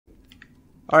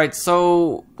Alright,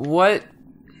 so what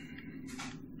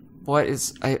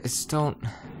is I just don't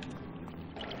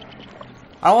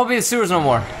want to be in the sewers no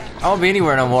more. I don't want to be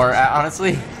anywhere no more,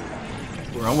 honestly.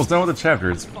 We're almost done with the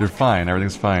chapters. You're fine.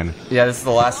 Everything's fine. Yeah, this is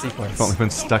the last sequence. I've only been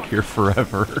stuck here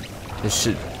forever. This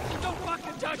shit.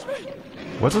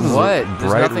 What's with this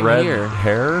bright red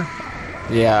hair?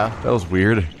 Yeah. That was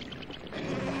weird.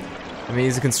 I mean,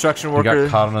 he's a construction He worker. got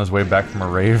caught on his way back from a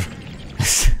rave.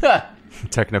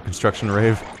 Techno construction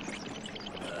rave.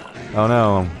 Oh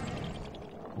no.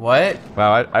 What?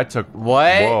 Wow, I took...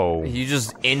 What? Whoa. You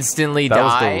just instantly that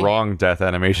die? That was the wrong death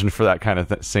animation for that kind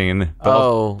of scene. But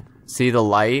oh, see the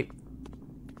light?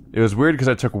 It was weird because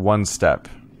I took one step.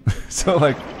 So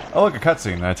like, oh look, a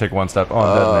cutscene, and I take one step. Oh,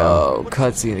 I'm dead now. Oh,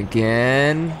 cutscene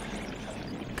again.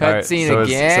 Cutscene right,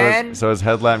 again. So his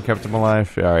headlamp kept him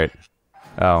alive? Yeah, alright.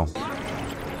 Oh.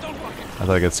 I thought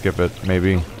I could skip it,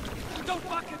 maybe.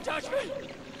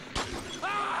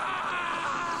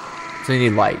 So you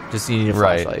need light. Just you need a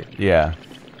flashlight. Yeah.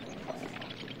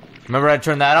 Remember I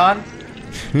turned that on?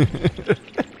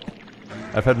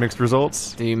 I've had mixed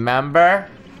results. Do you remember?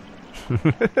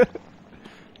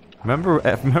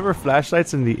 Remember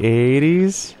flashlights in the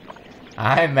 80s?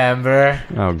 I remember.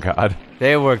 Oh god.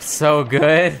 They worked so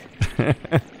good. They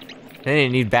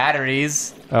didn't need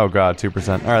batteries. Oh god, 2%.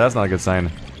 Alright, that's not a good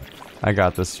sign. I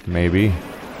got this, maybe.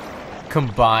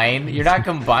 Combine? You're not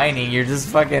combining, you're just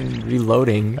fucking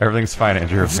reloading. Everything's fine,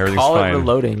 Andrew. Just Everything's call fine. it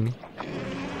reloading.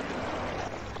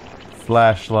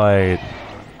 Flashlight.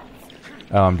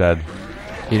 Oh, I'm dead.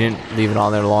 You didn't leave it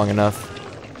on there long enough.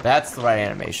 That's the right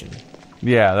animation.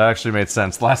 Yeah, that actually made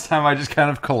sense. Last time I just kind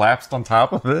of collapsed on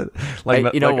top of it.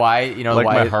 Like, you know why? You know like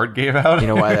why? my heart gave out? You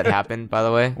know why that happened, by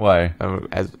the way? Why?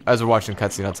 As we're watching the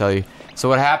cutscene, I'll tell you. So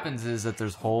what happens is that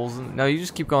there's holes in... No, you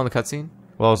just keep going the cutscene.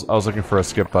 Well, I was looking for a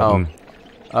skip button.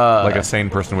 Like a sane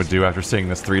person would do after seeing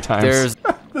this 3 times.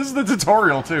 This is the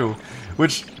tutorial, too.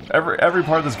 Which, every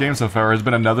part of this game so far has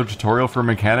been another tutorial for a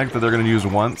mechanic that they're going to use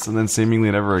once and then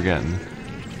seemingly never again.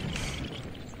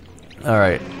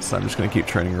 Alright, so I'm just going to keep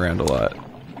training around a lot.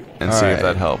 And see if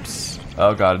that helps.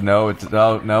 Oh god, no,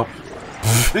 nope.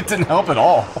 It didn't help at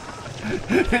all.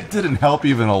 It didn't help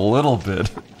even a little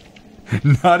bit.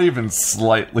 Not even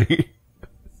slightly.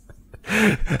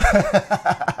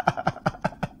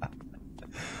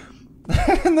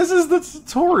 And this is the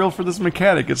tutorial for this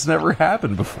mechanic. It's never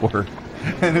happened before.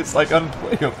 And it's like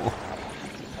unplayable.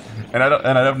 And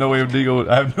I have no way of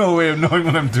knowing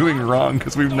what I'm doing wrong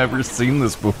because we've never seen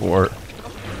this before.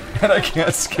 And I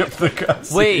can't skip the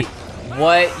cutscene. Wait,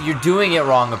 what? You're doing it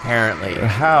wrong, apparently.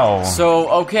 How? So,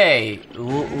 okay,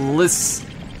 listen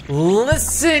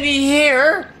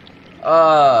here.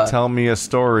 Tell me a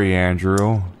story,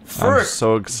 Andrew. First, I'm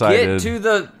so excited. Get to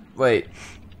the... Wait.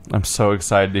 I'm so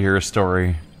excited to hear a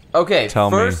story. Okay, Tell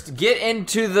first me. Get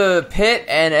into the pit,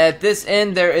 and at this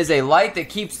end there is a light that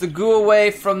keeps the goo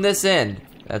away from this end.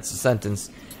 That's a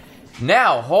sentence.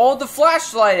 Now, hold the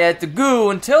flashlight at the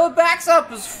goo until it backs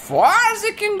up as far as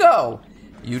it can go.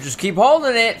 You just keep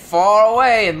holding it far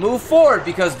away and move forward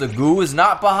because the goo is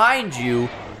not behind you.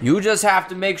 You just have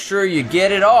to make sure you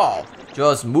get it all.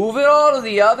 Just move it all to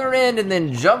the other end and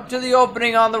then jump to the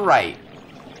opening on the right.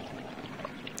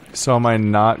 So am I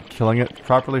not killing it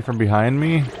properly from behind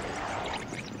me?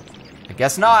 I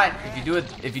guess not. If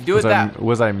you do it that...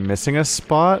 Was I missing a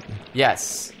spot?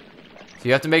 Yes. So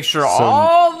you have to make sure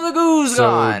all the goo's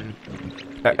gone.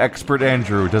 Expert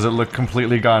Andrew, does it look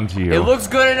completely gone to you? It looks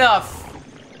good enough.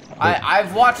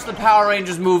 I've watched the Power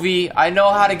Rangers movie. I know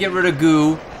how to get rid of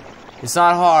goo. It's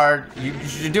not hard.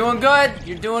 You're doing good.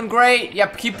 You're doing great.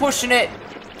 Yep, keep pushing it.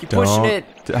 Keep pushing it.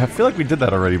 I feel like we did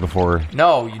that already before.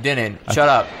 No, you didn't. Shut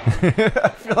up. I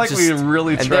feel like we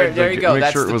really tried there to you go. make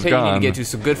That's sure it the was pit gone. you need to get to.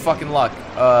 So good fucking luck.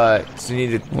 So you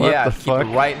need to keep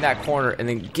it right in that corner and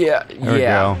then there we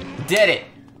go. Did it.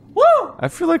 Woo! I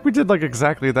feel like we did like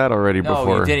exactly that already before.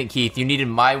 No, you didn't, Keith. You needed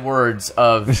my words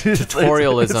of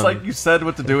tutorialism. It's like you said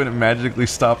what to do and it magically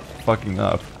stopped fucking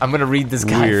up. I'm gonna read this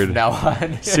guy Weird. from now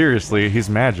on. Seriously, he's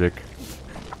magic.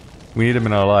 We need him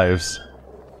in our lives.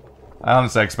 I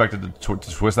honestly expected to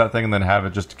twist that thing and then have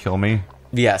it just kill me.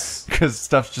 Yes. Because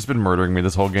stuff's just been murdering me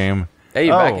this whole game. Hey,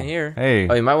 you're back in here. Hey.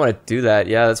 Oh, you might want to do that.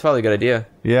 Yeah, that's probably a good idea.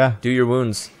 Yeah. Do your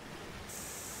wounds.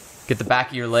 Get the back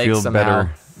of your legs Feel somehow.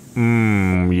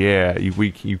 better. Yeah. You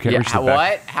can't reach the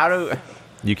back. What? How do...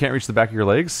 You can't reach the back of your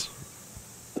legs?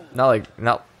 Not...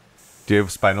 Do you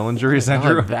have spinal injuries, Not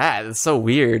Andrew? like that. It's so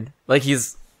weird. Like,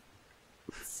 he's...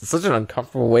 It's such an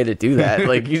uncomfortable way to do that.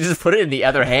 Like, you just put it in the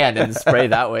other hand and spray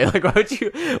that way. Like, why would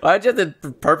you have to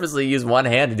purposely use one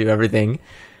hand to do everything?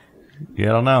 Yeah,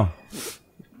 I don't know.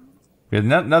 Yeah,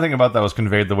 nothing about that was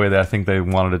conveyed the way that I think they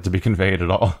wanted it to be conveyed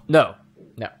at all. No.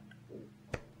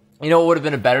 You know what would have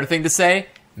been a better thing to say?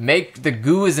 Make the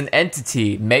goo as an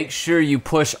entity. Make sure you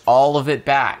push all of it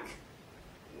back.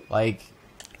 Like...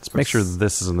 Let's make sure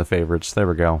this is in the favorites. There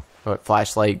we go. What,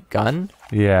 flashlight gun?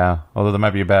 Yeah, although that might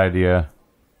be a bad idea.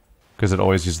 Because it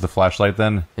always uses the flashlight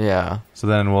then. Yeah. So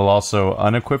then we'll also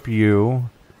unequip you,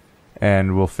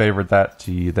 and we'll favorite that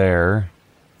to you there.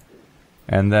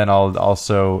 And then I'll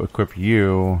also equip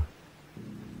you,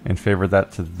 and favorite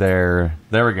that to there.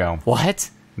 There we go. What?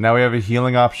 Now we have a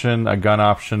healing option, a gun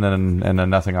option, and a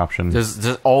nothing option.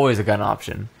 There's always a gun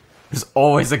option. There's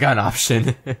always a gun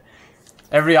option.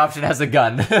 Every option has a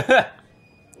gun.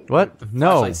 What?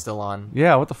 No. Flashlight's still on.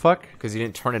 Yeah, what the fuck? Because you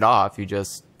didn't turn it off, you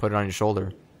just put it on your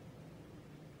shoulder.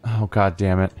 Oh, god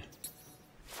damn it.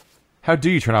 How do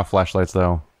you turn off flashlights,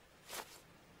 though?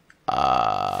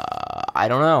 I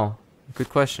don't know. Good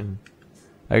question.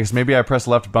 I guess maybe I press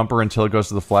left bumper until it goes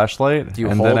to the flashlight. Do you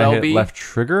and hold then I LB? hit left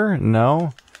trigger?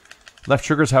 No. Left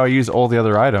trigger is how I use all the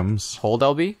other items. Hold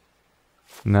LB?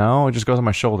 No, it just goes on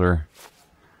my shoulder.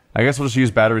 I guess we'll just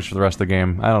use batteries for the rest of the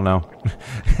game. I don't know.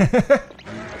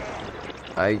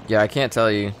 I can't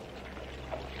tell you.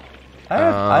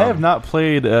 I have not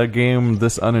played a game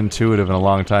this unintuitive in a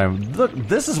long time. Look,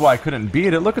 this is why I couldn't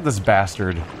beat it. Look at this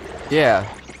bastard. Yeah.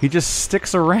 He just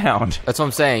sticks around. That's what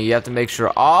I'm saying. You have to make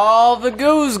sure all the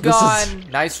goo's gone.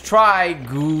 Nice try,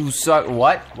 goo suck.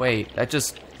 What? Wait, that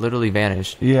just literally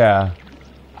vanished. Yeah.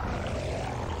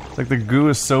 Like the goo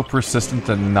is so persistent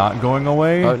and not going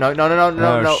away. Oh, no.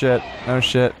 Oh shit. Oh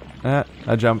shit.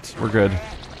 I jumped. We're good.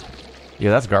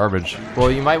 Yeah, that's garbage. Well,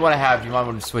 you might want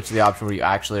to switch to the option where you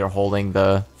actually are holding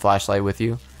the flashlight with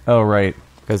you. Oh, right.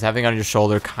 Because having it on your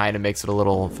shoulder kind of makes it a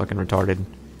little fucking retarded.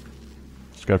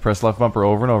 Just gotta press left bumper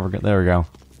over and over again. There we go.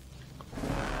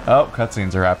 Oh,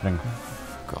 cutscenes are happening.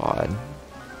 God.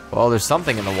 Well, there's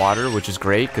something in the water, which is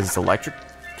great because it's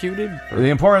electrocuted. The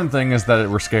important thing is that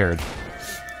we're scared.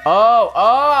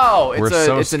 Oh! We're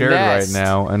so scared right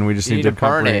now, and we just need to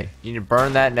burn comprehend. it. You need to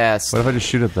burn that nest. What if I just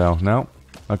shoot it though? No.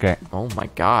 Okay. Oh my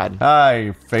god.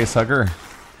 Hi, face hugger.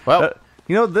 Well,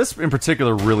 you know, this in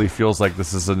particular really feels like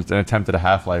this is an attempt at a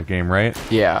Half-Life game, right?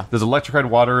 yeah. There's electrified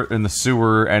water in the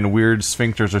sewer, and weird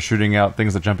sphincters are shooting out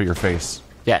things that jump at your face.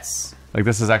 Yes. Like,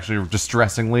 this is actually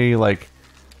distressingly, like,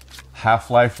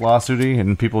 Half-Life lawsuity,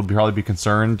 and people would probably be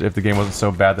concerned if the game wasn't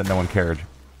so bad that no one cared.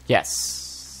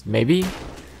 Yes. Maybe?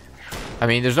 I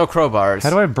mean, there's no crowbars. How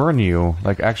do I burn you?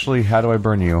 Like, actually, how do I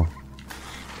burn you?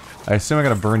 I assume I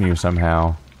gotta burn you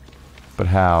somehow. But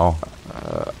how?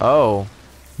 Oh.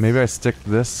 Maybe I stick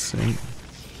this in.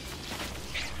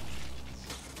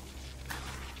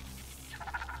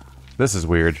 This is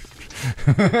weird.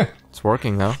 It's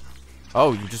working, though.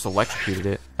 Oh, you just electrocuted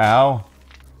it. Ow.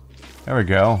 There we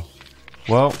go.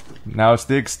 Well, now it's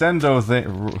the extendo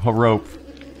rope.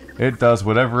 It does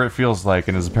whatever it feels like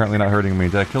and is apparently not hurting me.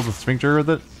 Did I kill the sphincter with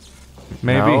it?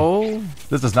 Maybe. No.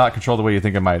 This does not control the way you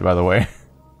think it might, by the way.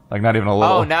 Like, not even a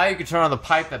little. Oh, now you can turn on the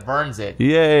pipe that burns it.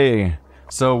 Yay!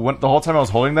 So, the whole time I was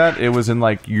holding that, it was in,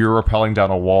 like, you're rappelling down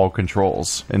a wall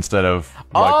controls instead of,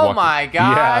 like, Oh my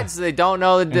god, Yeah. so they don't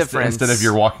know the difference. Instead of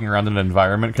you're walking around in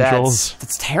environment controls.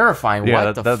 That's terrifying. Yeah,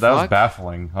 What the that fuck? was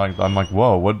baffling. Like, I'm like,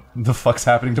 whoa, what the fuck's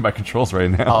happening to my controls right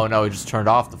now? Oh no, it just turned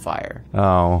off the fire.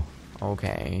 Oh.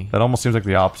 Okay. That almost seems like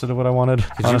the opposite of what I wanted,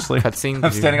 honestly. cutscene?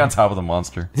 I'm standing on top of the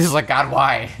monster. This is like, God,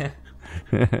 why?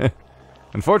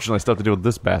 Unfortunately, still have to deal with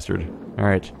this bastard.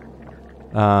 Alright.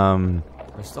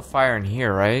 There's still fire in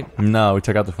here, right? No, we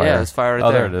took out the fire. Yeah, there's fire right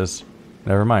oh, there. there it is.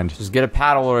 Never mind. Just get a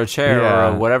paddle or a chair Yeah.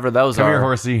 or whatever those Come are. here,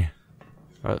 horsey.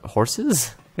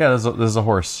 Horses? Yeah, there's a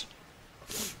horse.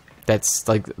 That's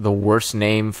like the worst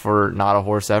name for not a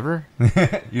horse ever?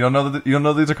 You don't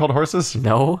know these are called horses?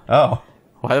 No? Oh.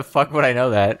 Why the fuck would I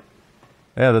know that?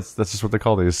 Yeah, that's just what they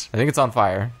call these. I think it's on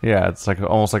fire. Yeah, it's like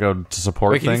almost like a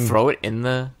support Wait, can thing. you throw it in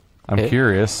the I'm pit?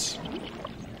 curious.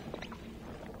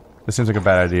 This seems like a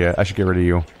bad idea. I should get rid of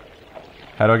you.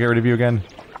 How do I get rid of you again?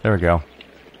 There we go.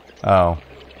 Oh.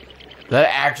 That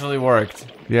actually worked.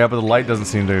 Yeah, but the light doesn't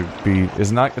seem to be...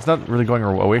 It's not really going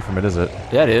away from it, is it?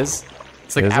 Yeah, it is.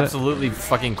 It's like Is it? absolutely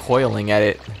fucking coiling at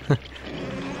it.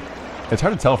 It's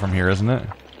hard to tell from here, isn't it?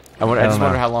 I don't just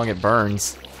wonder know. how long it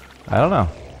burns. I don't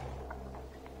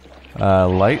know.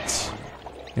 Light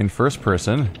in first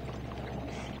person.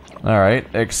 Alright,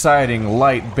 exciting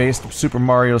light-based Super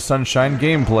Mario Sunshine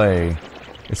gameplay.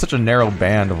 It's such a narrow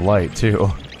band of light, too.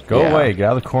 Go Yeah. away, get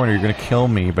out of the corner, you're gonna kill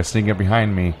me by sneaking up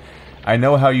behind me. I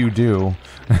know how you do.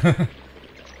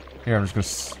 Here, I'm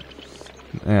just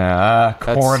gonna...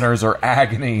 corners are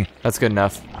agony. That's good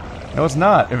enough. No, it's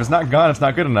not. If it's not gone, it's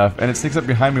not good enough. And it sneaks up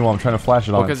behind me while I'm trying to flash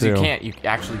it on it, because too. you can't. You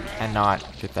actually cannot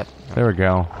get that. There we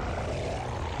go.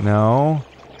 No.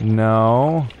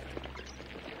 No.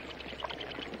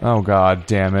 Oh, god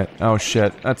damn it. Oh,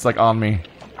 shit. That's, like, on me.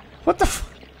 What the f-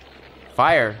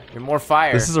 Fire. Get more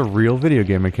fire. This is a real video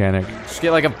game mechanic. Just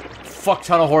get, like, a fuck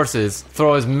ton of horses.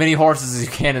 Throw as many horses as you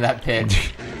can in that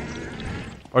pit.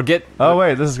 Or get... Oh,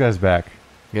 wait. This guy's back.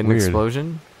 Get an Weird.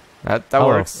 explosion? That Hello.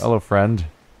 works. Hello, friend.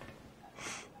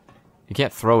 You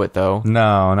can't throw it, though.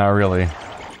 No, not really.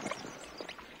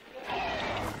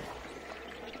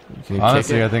 Can you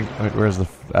Honestly, kick it? I think... Wait, where's the...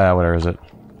 where is it?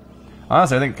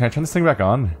 Honestly, I think... Can I turn this thing back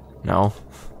on? No.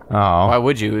 Oh. Why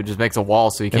would you? It just makes a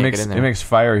wall so you can't get in there. It makes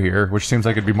fire here, which seems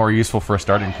like it'd be more useful for a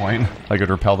starting point. Like it'd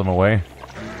repel them away.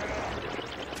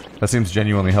 That seems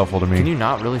genuinely helpful to me. Can you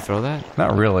not really throw that?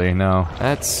 Not really, no.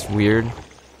 That's weird.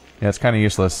 Yeah, it's kind of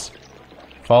useless.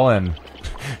 Fall in.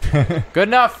 Good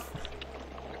enough!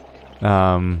 Yeah,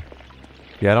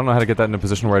 I don't know how to get that in a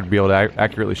position where I'd be able to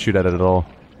accurately shoot at it at all.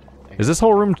 Is this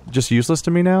whole room just useless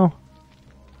to me now?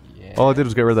 Yeah. All I did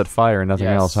was get rid of that fire and nothing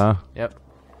else, huh? Yep.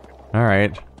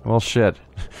 Alright. Well, shit.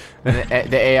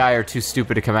 The AI are too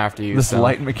stupid to come after you. This so.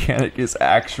 light mechanic is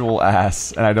actual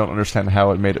ass, and I don't understand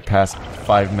how it made it past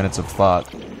 5 minutes of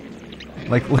thought.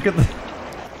 Like, look at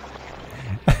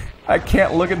the... I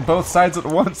can't look at both sides at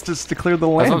once just to clear the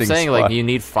landing That's what I'm saying, spot. like, you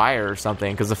need fire or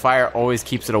something, because the fire always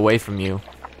keeps it away from you.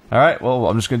 Alright, well,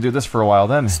 I'm just gonna do this for a while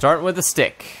then. Start with a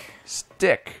stick.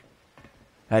 Stick.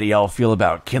 How do y'all feel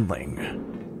about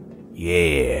kindling?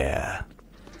 Yeah.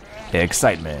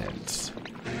 Excitement.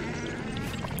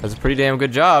 That's a pretty damn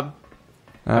good job.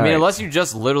 I mean, Alright. unless you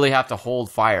just literally have to hold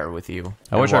fire with you.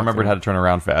 I wish I remembered how to turn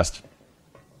around fast.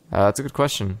 That's a good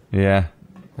question. Yeah.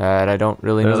 That I don't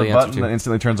really There's know a the answer button to. that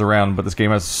instantly turns around, but this game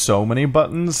has so many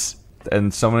buttons,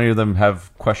 and so many of them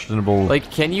have questionable Like,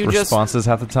 can you responses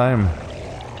half the time.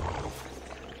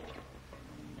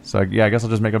 So, yeah, I guess I'll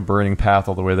just make a burning path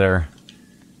all the way there.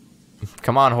 just...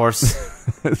 Come on, horse.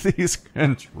 These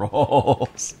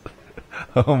controls.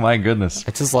 Oh my goodness.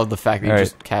 I just love the fact that you Alright.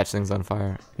 just catch things on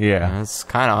fire. Yeah. It's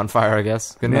kind of on fire, I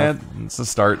guess. Good Yeah, enough. it's a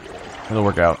start. It'll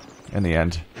work out in the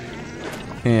end.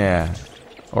 Yeah.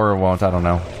 Or it won't, I don't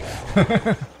know.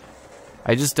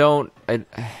 I just don't...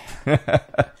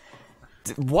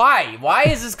 Why? Why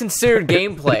is this considered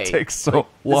gameplay? It takes so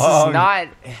This long. is not...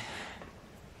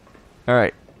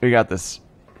 Alright, we got this.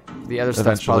 The other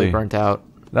stuff's probably Eventually. burnt out.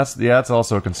 That's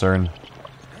also a concern.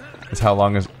 Is how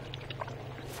long is...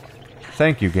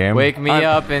 Thank you, game. Wake me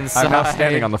up inside. I'm now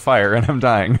standing on the fire and I'm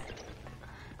dying.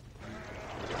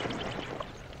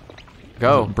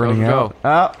 Go. Burning go, out.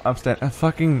 Ah, I'm standing.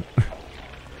 Fucking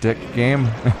dick game.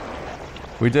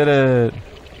 We did it.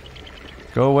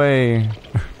 Go away.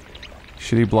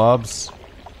 Shitty blobs.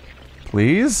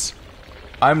 Please?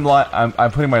 I'm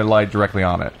putting my light directly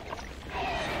on it.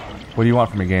 What do you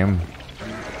want from me, game?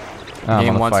 The I'm game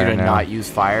on the wants you fire to now. not use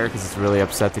fire because it's really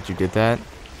upset that you did that.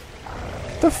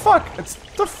 The fuck? It's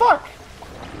the fuck?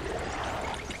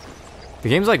 The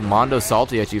game's like Mondo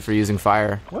salty at you for using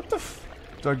fire. What the f...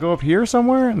 Do I go up here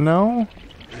somewhere? No?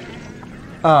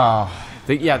 Oh.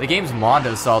 Yeah, the game's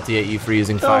Mondo salty at you for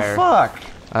using The fire. fuck?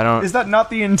 I don't... Is that not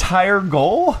the entire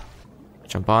goal?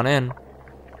 Jump on in.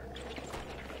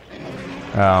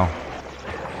 Oh.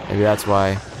 Maybe that's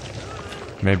why.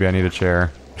 Maybe I need a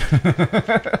chair.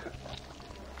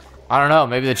 I don't know,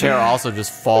 maybe the chair also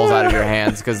just falls out of your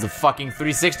hands because the fucking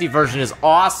 360 version is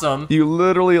awesome. You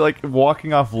literally, like,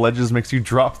 walking off ledges makes you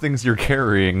drop things you're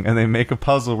carrying, and they make a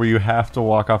puzzle where you have to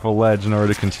walk off a ledge in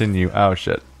order to continue. Oh,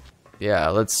 shit. Yeah,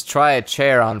 let's try a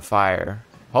chair on fire.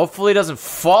 Hopefully it doesn't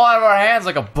fall out of our hands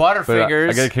like a But Butterfingers.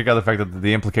 I get a kick out of the fact that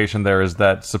the implication there is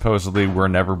that supposedly we're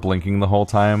never blinking the whole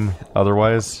time,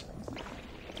 otherwise.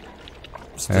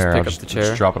 Just There, pick I'll up the chair.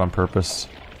 just drop it on purpose.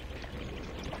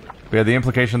 But yeah, the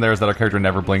implication there is that our character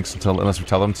never blinks unless we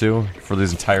tell them to, for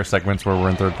these entire segments where we're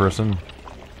in third person.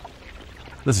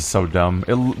 This is so dumb.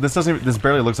 This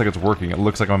barely looks like it's working. It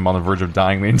looks like I'm on the verge of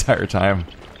dying the entire time.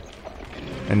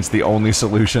 And it's the only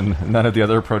solution. None of the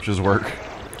other approaches work.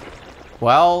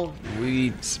 Well,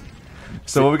 we...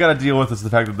 So what we gotta deal with is the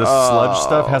fact that this sludge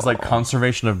stuff has, like,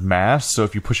 conservation of mass, so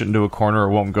if you push it into a corner,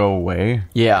 it won't go away.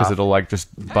 Yeah. Because it'll, like, just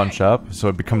bunch up, so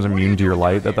it becomes immune to your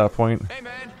light at that point. Hey,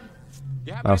 man.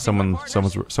 Oh, someone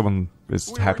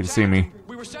is happy to see me.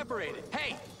 We were separated.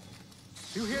 Hey,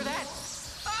 you hear that?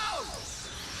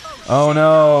 Oh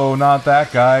no, not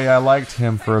that guy. I liked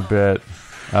him for a bit.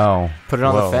 Oh. Put it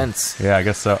on the whoa. fence. Yeah, I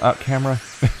guess so. Oh, camera.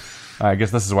 I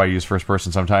guess this is why you use first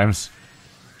person sometimes.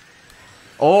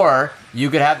 Or, you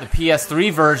could have the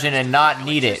PS3 version and not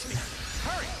need it.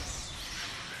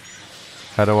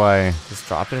 How do I... Just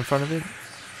drop it in front of it?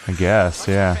 I guess,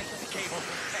 yeah.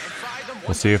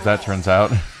 We'll see if that turns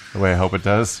out the way I hope it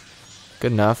does.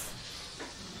 Good enough.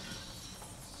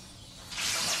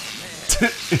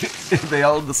 They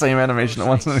all have the same animation at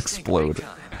once and explode.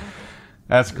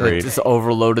 That's Like, great. just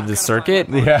overloaded the circuit?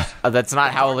 Yeah. That's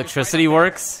not how electricity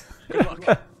works?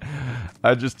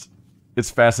 It's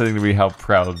fascinating to me how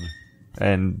proud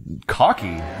and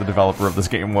cocky the developer of this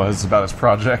game was about his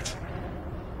project.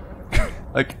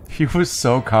 Like, he was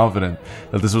so confident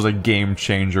that this was a game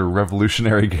changer,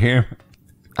 revolutionary game.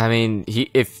 I mean,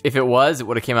 if it was, it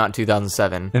would have came out in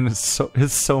 2007. And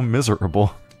it's so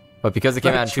miserable. But because it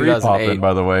came out in Tree popping, 2008...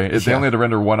 by the way. They only had to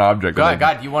render one object.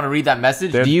 God, do you want to read that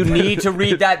message? Do you need to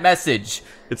read that message?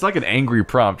 It's like an angry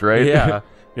prompt, right? Yeah.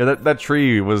 Yeah, that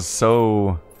tree was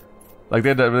so... Like,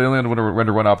 they only had to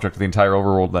render one object for the entire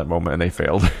overworld at that moment, and they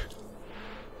failed.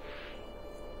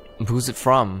 Who's it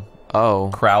from? Oh.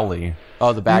 Crowley.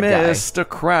 Oh, the bad guy. Mr.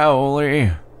 Crowley.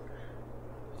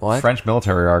 What? French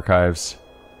military archives.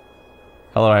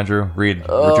 Hello, Andrew. Read.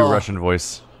 We're too Russian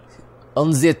voice.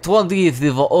 On the 20th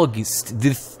of August,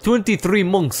 the 23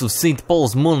 monks of St.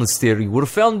 Paul's Monastery were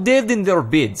found dead in their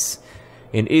beds.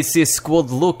 An SS squad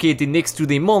located next to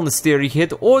the monastery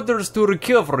had orders to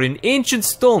recover an ancient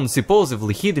stone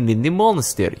supposedly hidden in the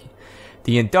monastery.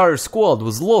 The entire squad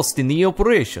was lost in the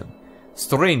operation.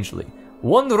 Strangely,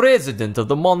 one resident of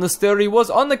the monastery was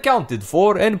unaccounted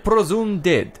for and presumed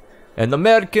dead, an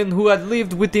American who had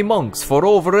lived with the monks for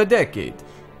over a decade.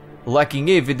 Lacking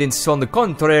evidence on the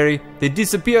contrary, the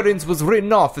disappearance was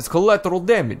written off as collateral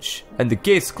damage, and the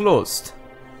case closed.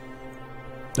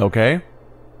 Okay.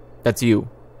 That's you.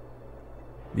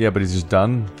 Yeah, but he's just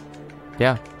done.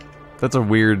 Yeah. That's a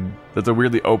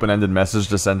weirdly open-ended message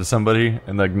to send to somebody,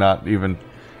 and like not even...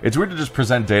 It's weird to just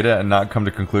present data and not come to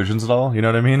conclusions at all, you know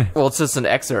what I mean? Well, it's just an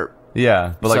excerpt.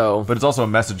 Yeah, but So- but it's also a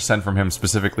message sent from him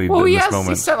specifically Well, in he this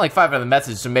moment. sent like 5 other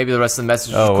messages, so maybe the rest of the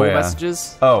messages are cool yeah.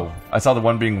 messages. Oh, I saw the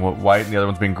one being white and the other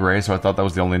one's being gray, so I thought that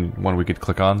was the only one we could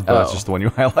click on, but that's Oh. just the one you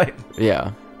highlight.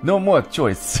 Yeah. No more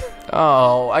choice.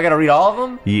 Oh, I gotta read all of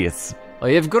them? Yes.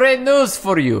 I have great news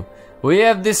for you. We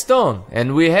have the stone,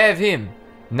 and we have him.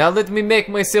 Now let me make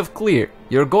myself clear.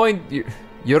 You're going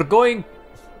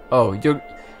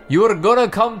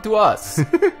come to us.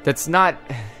 That's not...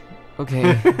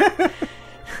 Okay.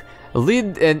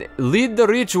 Lead the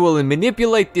ritual and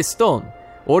manipulate the stone,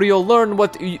 or you'll learn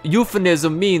what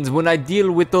euphemism means when I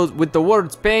deal with the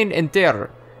words pain and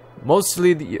terror.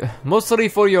 Mostly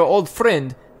for your old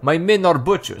friend, my men are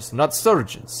butchers, not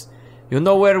surgeons. You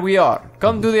know where we are.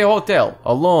 Come to the hotel,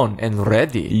 alone and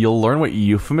ready. You'll learn what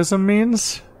euphemism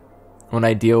means? When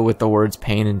I deal with the words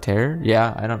pain and terror?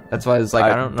 Yeah, I don't... That's why I was like,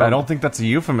 I don't know. I don't think that's a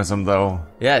euphemism, though.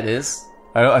 Yeah, it is.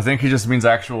 I think he just means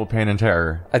actual pain and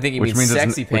terror. I think he means it's-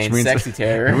 sexy pain, sexy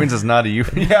terror. It means it's not a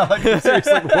euphemism. Yeah, like,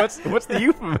 seriously, what's the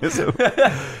euphemism?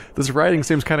 This writing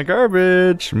seems kind of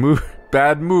garbage.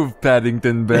 Bad move,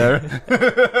 Paddington Bear.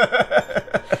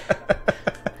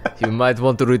 You might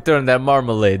want to return that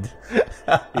marmalade.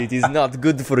 It is not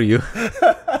good for you.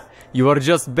 You are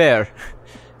just bear.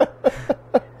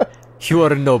 You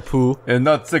are no poo. And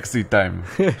not sexy time.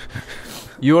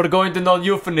 You are going to know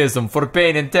euphemism for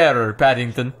pain and terror,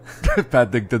 Paddington.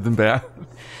 Paddington Bear.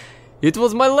 It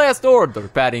was my last order,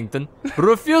 Paddington.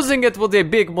 Refusing it was a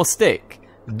big mistake.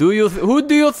 Who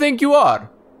do you think you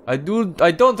are? I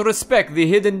don't respect the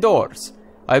hidden doors.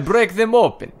 I break them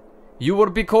open. You will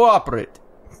be cooperate.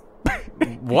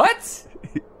 What?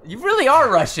 You really are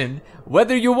Russian,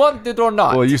 whether you want it or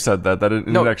not. Well, you said that. That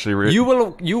didn't actually read. You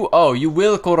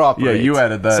will cooperate. Yeah, you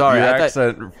added that. Sorry, Your I thought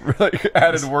accent really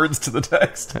added words to the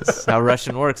text. that's how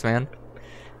Russian works, man.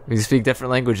 We speak different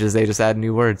languages, they just add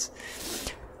new words.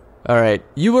 Alright,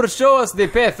 you will show us the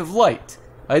path of light.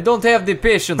 I don't have the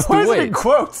patience Why to is it in wait.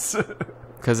 quotes?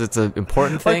 Because it's an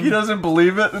important Like thing. he doesn't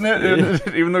believe it in it,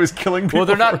 even though he's killing people. Well,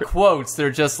 they're not quotes, they're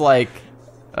just like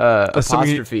Assuming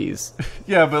he- apostrophes.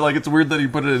 Yeah, but like it's weird that he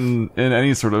put it in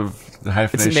any sort of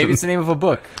hyphenation. Maybe it's the name of a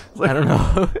book. I don't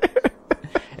know.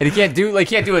 And he can't do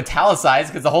italicized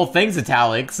because the whole thing's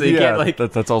italic, so you can't like.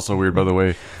 that's also weird, by the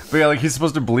way. But yeah, like he's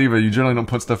supposed to believe it. You generally don't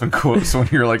put stuff in quotes when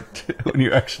you're like when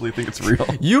you actually think it's real.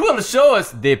 You will show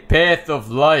us the path of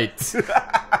light.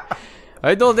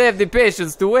 I don't have the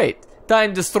patience to wait.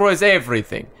 Time destroys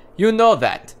everything. You know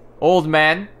that, old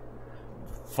man.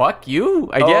 Fuck you,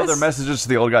 I guess. Oh, they're messages to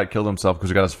the old guy that killed himself because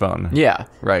he got his phone. Yeah.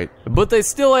 Right. But I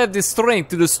still have the strength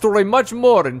to destroy much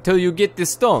more until you get the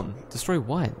stone. Destroy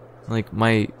what? Like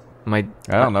my My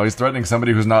I don't know. He's threatening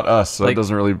somebody who's not us, so it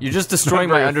doesn't really. You're just destroying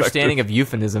my understanding of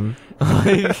euphemism.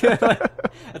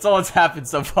 That's all that's happened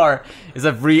so far. Is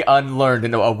I've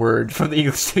re-unlearned a word from the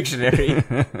English dictionary.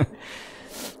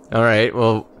 All right.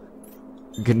 Well,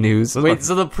 good news. Wait,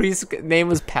 so the priest's name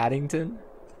was Paddington?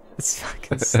 It's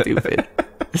fucking stupid.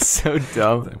 It's so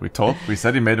dumb. We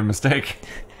said he made a mistake.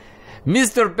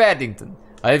 Mr. Paddington,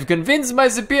 I have convinced my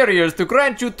superiors to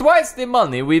grant you twice the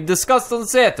money we discussed on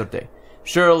Saturday.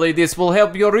 Surely this will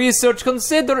help your research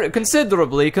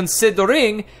considerably,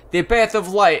 considering the path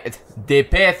of light. The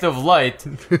path of light.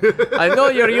 I know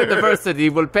your university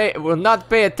will not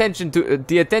pay attention to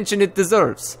the attention it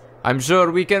deserves. I'm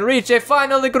sure we can reach a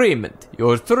final agreement.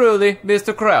 Yours truly,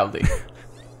 Mr. Crowley.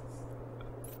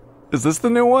 Is this the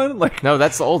new one? No,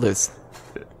 that's the oldest.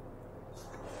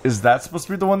 Is that supposed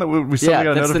to be the one that we suddenly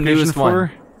got a that's the notification newest for?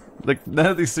 one. Like, none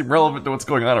of these seem relevant to what's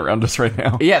going on around us right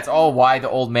now. Yeah, it's all why the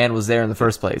old man was there in the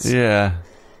first place. Yeah.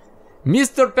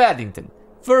 Mr. Paddington,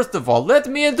 first of all, let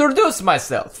me introduce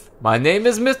myself. My name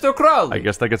is Mr. Crowley. I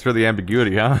guess that gets rid of the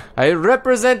ambiguity, huh? I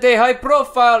represent a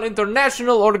high-profile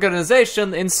international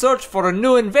organization in search for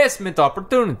new investment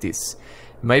opportunities.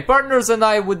 My partners and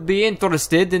I would be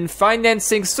interested in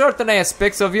financing certain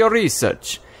aspects of your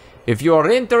research. If you are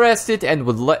interested and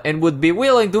would be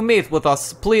willing to meet with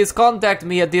us, please contact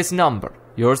me at this number.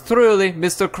 Yours truly,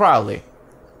 Mr. Crowley.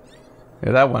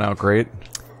 Yeah, that went out great.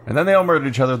 And then they all murdered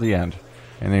each other at the end.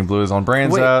 And he blew his own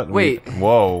brains out.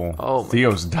 Whoa. Oh,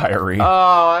 Theo's diary. Oh,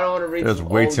 I don't want to read. There's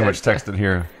way too much text in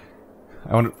here.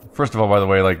 First of all, by the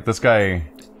way, like, this guy...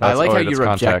 I like how your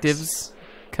objectives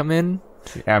come in.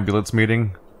 The ambulance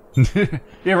meeting. Yeah,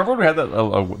 remember when we had that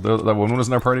woman was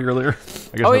in our party earlier?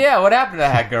 Yeah, what happened to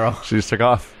that girl? She just took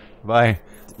off. Bye.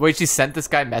 Wait, she sent this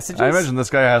guy messages? I imagine this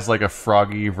guy has like a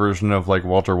froggy version of like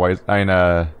Walter White. Sorry,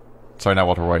 not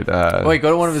Walter White. Wait,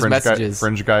 go to one of his messages.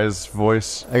 Fringe guy's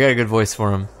voice. I got a good voice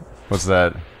for him. What's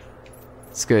that?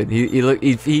 It's good. He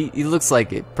looks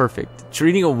like it. Perfect.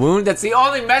 Treating a wound? That's the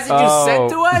only message you sent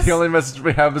to us? The only message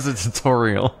we have is a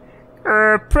tutorial.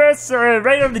 Press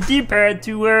right on the D-pad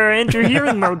to enter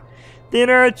healing mode.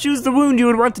 Then choose the wound you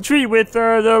would want to treat with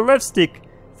the left stick.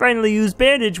 Finally, use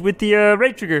bandage with the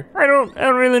right trigger. I don't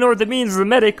really know what that means as a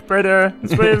medic, but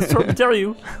that's what I was told to tell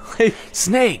you.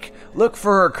 Snake, look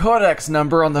for her codex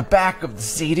number on the back of the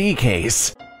CD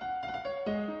case.